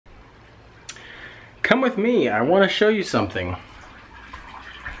Come with me, I want to show you something.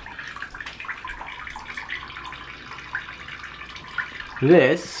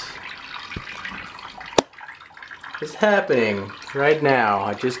 This is happening right now.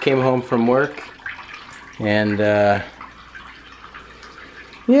 I just came home from work and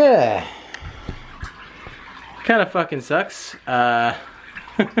yeah, kind of fucking sucks.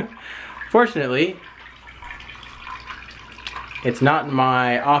 Fortunately, it's not in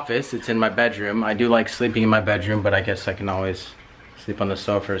my office, it's in my bedroom. I do like sleeping in my bedroom, but I guess I can always sleep on the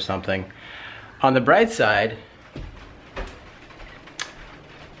sofa or something. On the bright side,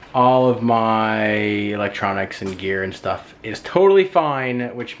 all of my electronics and gear and stuff is totally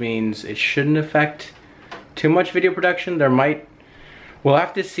fine, which means it shouldn't affect too much video production. We'll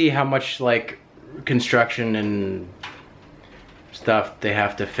have to see how much like construction and stuff they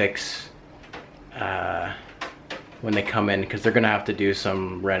have to fix when they come in, because they're gonna have to do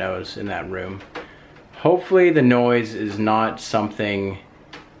some renos in that room. Hopefully the noise is not something,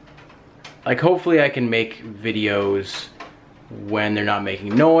 like hopefully I can make videos when they're not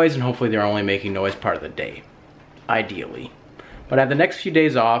making noise, and hopefully they're only making noise part of the day, ideally. But I have the next few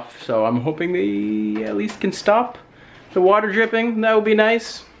days off, so I'm hoping they at least can stop the water dripping. That would be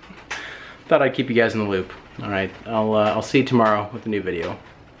nice. Thought I'd keep you guys in the loop. All right, I'll see you tomorrow with a new video.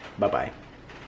 Bye-bye.